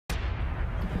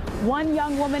One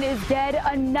young woman is dead,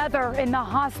 another in the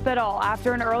hospital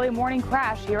after an early morning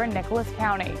crash here in Nicholas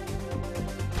County.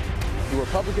 The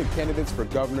Republican candidates for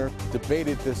governor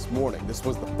debated this morning. This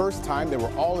was the first time they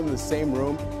were all in the same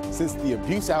room since the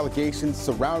abuse allegations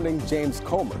surrounding James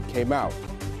Comer came out.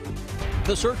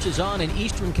 The search is on in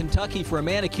eastern Kentucky for a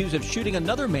man accused of shooting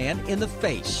another man in the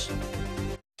face.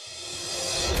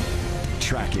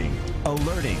 Tracking,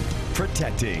 alerting,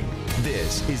 protecting.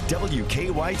 This is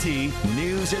WKYT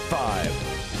News at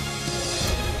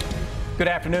 5. Good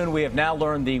afternoon. We have now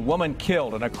learned the woman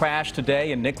killed in a crash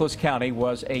today in Nicholas County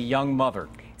was a young mother.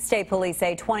 State police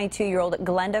say 22-year-old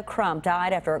Glenda Crump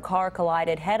died after a car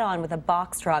collided head-on with a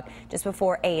box truck just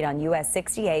before 8 on US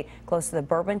 68 close to the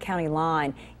Bourbon County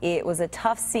line. It was a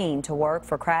tough scene to work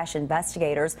for crash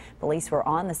investigators. Police were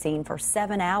on the scene for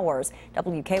 7 hours.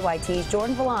 WKYT's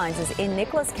Jordan Valines is in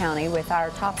Nicholas County with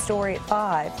our top story at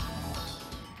 5.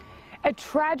 A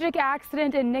tragic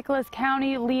accident in Nicholas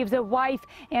County leaves a wife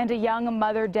and a young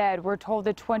mother dead. We're told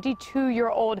the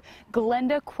 22-year-old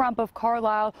Glenda Crump of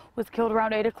Carlisle was killed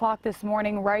around 8 o'clock this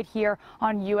morning right here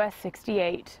on US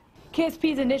 68.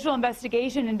 KSP's initial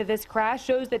investigation into this crash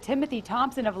shows that Timothy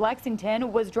Thompson of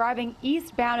Lexington was driving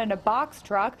eastbound in a box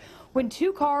truck when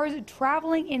two cars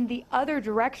traveling in the other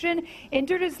direction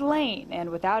entered his lane,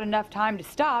 and without enough time to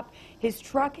stop, his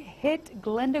truck hit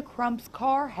Glenda Crump's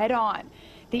car head-on.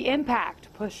 The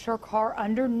impact pushed her car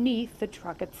underneath the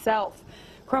truck itself.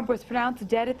 Crump was pronounced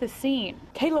dead at the scene.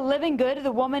 Kayla Livingood,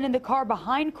 the woman in the car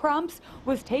behind Crump's,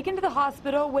 was taken to the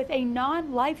hospital with a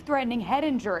non-life-threatening head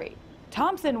injury.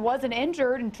 Thompson wasn't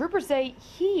injured, and troopers say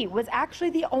he was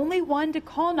actually the only one to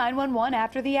call 911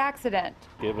 after the accident.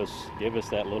 Give us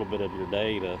that little bit of your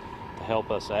day to help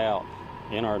us out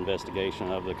in our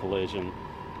investigation of the collision,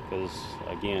 because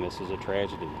again, this is a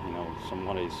tragedy. You know,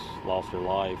 somebody's lost their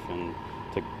life, and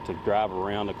to drive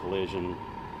around a collision,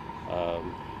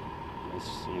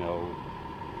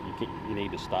 you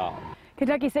need to stop.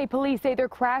 Kentucky State Police say their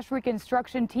crash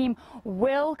reconstruction team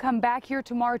will come back here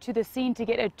tomorrow to the scene to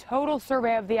get a total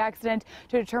survey of the accident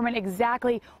to determine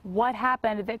exactly what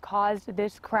happened that caused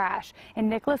this crash. In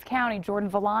Nicholas County, Jordan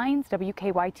Valines,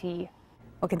 WKYT.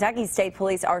 Well, Kentucky State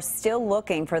Police are still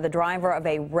looking for the driver of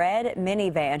a red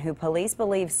minivan who police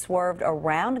believe swerved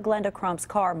around Glenda Crump's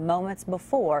car moments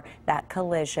before that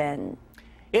collision.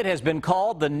 It has been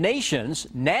called the nation's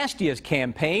nastiest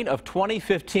campaign of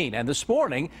 2015, and this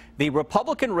morning, the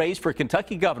Republican race for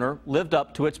Kentucky governor lived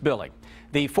up to its billing.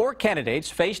 The four candidates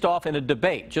faced off in a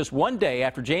debate just one day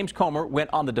after James Comer went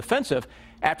on the defensive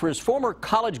after his former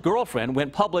college girlfriend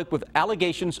went public with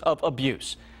allegations of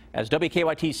abuse. As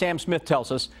WKYT Sam Smith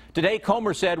tells us, today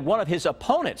Comer said one of his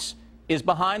opponents is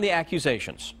behind the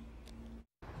accusations.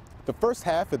 The first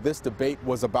half of this debate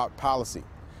was about policy.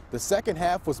 The second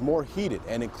half was more heated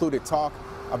and included talk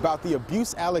about the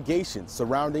abuse allegations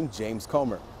surrounding James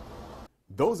Comer.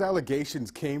 Those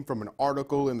allegations came from an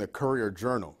article in the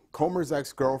Courier-Journal. Comer's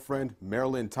ex-girlfriend,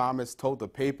 Marilyn Thomas, told the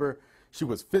paper she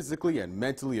was physically and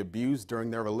mentally abused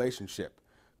during their relationship.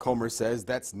 Comer says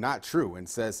that's not true and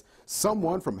says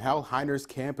someone from Hal Heiner's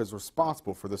camp is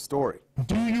responsible for the story.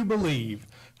 Do you believe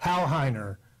Hal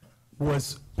Heiner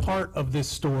was part of this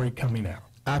story coming out?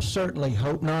 I certainly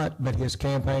hope not, but his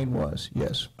campaign was,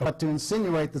 yes. But to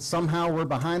insinuate that somehow we're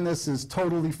behind this is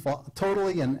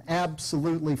totally and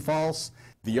absolutely false.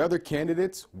 The other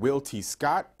candidates, Will T.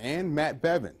 Scott and Matt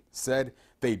Bevin, said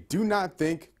they do not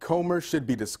think Comer should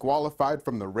be disqualified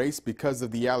from the race because of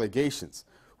the allegations.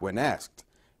 When asked,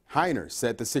 Heiner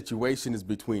said the situation is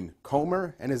between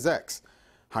Comer and his ex.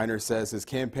 Heiner says his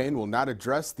campaign will not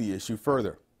address the issue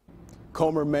further.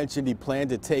 Comer mentioned he planned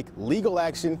to take legal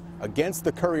action against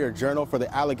the Courier-Journal for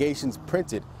the allegations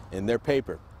printed in their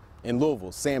paper. In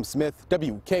Louisville, Sam Smith,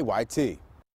 WKYT.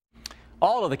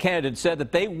 All of the candidates said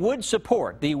that they would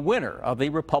support the winner of the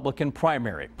Republican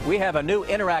primary. We have a new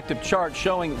interactive chart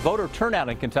showing voter turnout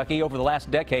in Kentucky over the last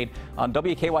decade on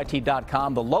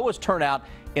WKYT.com. The lowest turnout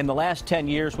in the last 10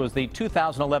 years was the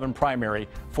 2011 primary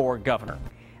for governor.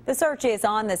 The search is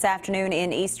on this afternoon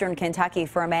in eastern Kentucky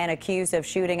for a man accused of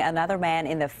shooting another man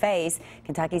in the face.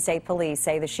 Kentucky State Police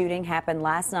say the shooting happened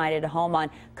last night at a home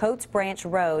on Coates Branch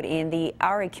Road in the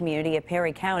Ari community of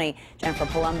Perry County. Jennifer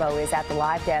Palumbo is at the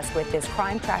live desk with this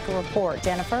Crime Tracker report.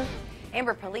 Jennifer?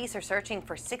 Amber, police are searching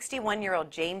for 61-year-old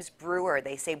James Brewer.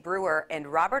 They say Brewer and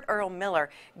Robert Earl Miller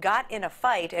got in a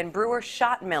fight and Brewer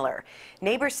shot Miller.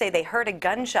 Neighbors say they heard a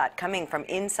gunshot coming from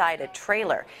inside a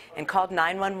trailer and called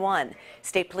 911.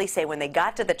 State police say when they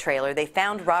got to the trailer, they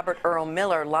found Robert Earl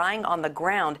Miller lying on the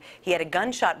ground. He had a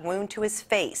gunshot wound to his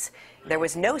face. There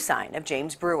was no sign of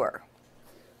James Brewer.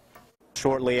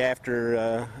 Shortly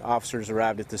after officers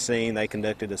arrived at the scene, they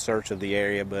conducted a search of the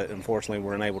area, but unfortunately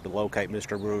were unable to locate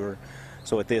Mr. Brewer.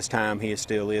 So at this time, he is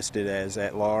still listed as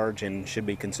at large and should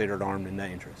be considered armed and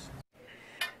dangerous.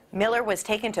 Miller was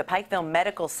taken to Pikeville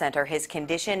Medical Center. His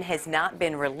condition has not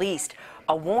been released.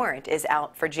 A warrant is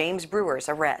out for James Brewer's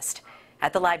arrest.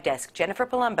 At the live desk, Jennifer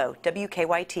Palumbo,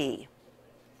 WKYT.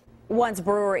 Once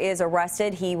Brewer is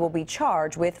arrested, he will be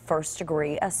charged with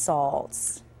first-degree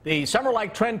assaults. The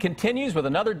summer-like trend continues with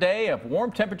another day of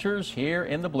warm temperatures here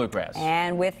in the Bluegrass.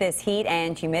 And with this heat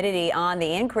and humidity on the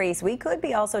increase, we could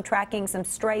be also tracking some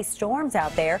stray storms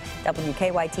out there.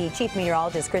 WKYT Chief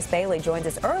Meteorologist Chris Bailey joins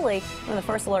us early from the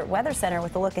First Alert Weather Center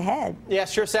with a look ahead. Yeah,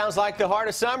 sure sounds like the heart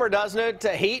of summer, doesn't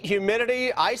it? Heat,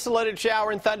 humidity, isolated shower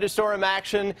and thunderstorm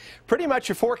action. Pretty much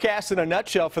your forecast in a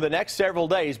nutshell for the next several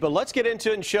days. But let's get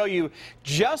into it and show you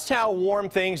just how warm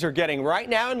things are getting right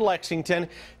now in Lexington.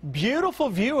 Beautiful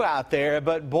view out there,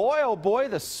 but boy, oh boy,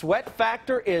 the sweat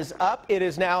factor is up. It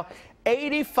is now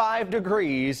 85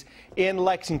 degrees in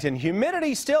Lexington.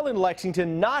 Humidity still in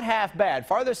Lexington, not half bad.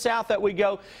 Farther south that we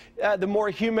go, the more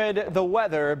humid the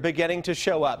weather beginning to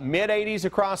show up. Mid-80s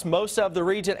across most of the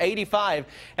region, 85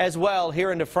 as well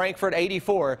here into Frankfort,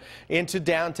 84 into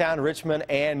downtown Richmond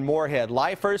and Moorhead.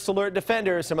 Live First Alert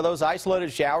defenders, some of those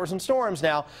isolated showers and storms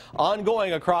now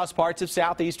ongoing across parts of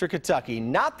southeastern Kentucky.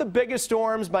 Not the biggest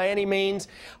storms by any means,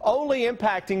 only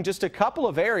impacting just a couple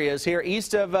of areas here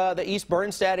east of the East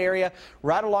Bernstadt area,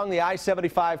 right along the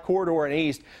I-75 corridor and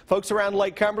east. Folks around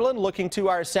Lake Cumberland looking to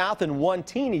our south, and one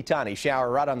teeny tiny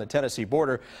shower right on the Tennessee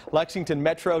border. Lexington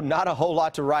Metro, not a whole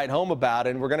lot to write home about,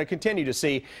 and we're going to continue to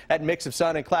see that mix of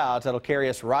sun and clouds that'll carry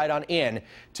us right on in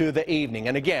to the evening.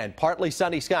 And again, partly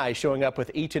sunny skies showing up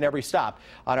with each and every stop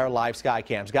on our live sky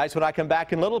cams. Guys, when I come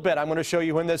back in a little bit, I'm going to show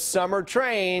you when this summer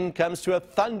train comes to a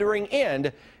thundering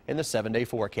end in the 7-day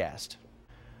forecast.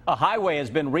 A highway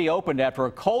has been reopened after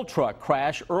a coal truck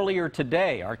crash earlier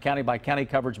today. Our county-by-county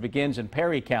coverage begins in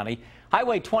Perry County.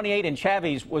 Highway 28 in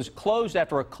Chaves was closed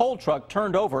after a coal truck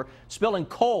turned over, spilling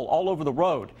coal all over the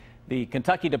road. The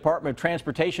Kentucky Department of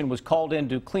Transportation was called in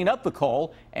to clean up the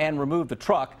coal and remove the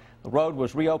truck. The road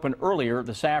was reopened earlier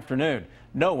this afternoon.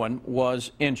 No one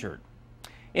was injured.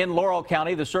 In Laurel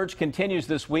County, the search continues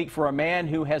this week for a man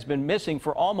who has been missing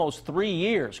for almost 3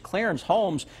 years. Clarence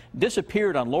Holmes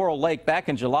disappeared on Laurel Lake back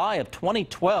in July of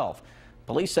 2012.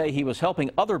 Police say he was helping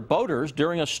other boaters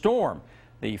during a storm.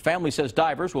 The family says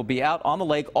divers will be out on the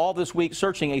lake all this week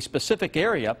searching a specific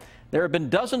area. There have been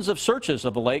dozens of searches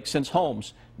of the lake since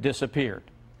Holmes disappeared.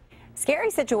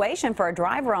 Scary situation for a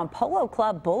driver on Polo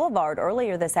Club Boulevard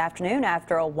earlier this afternoon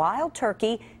after a wild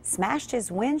turkey smashed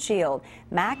his windshield.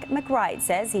 Mac McWright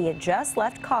says he had just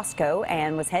left Costco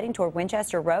and was heading toward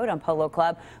Winchester Road on Polo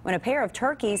Club when a pair of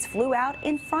turkeys flew out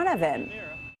in front of him.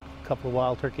 A couple of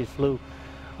wild turkeys flew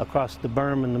across the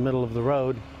berm in the middle of the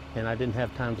road, and I didn't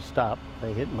have time to stop.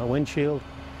 They hit my windshield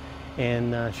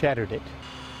and shattered it.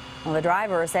 Well, the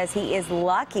driver says he is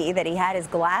lucky that he had his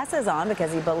glasses on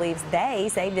because he believes they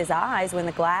saved his eyes when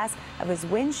the glass of his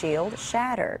windshield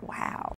shattered. Wow.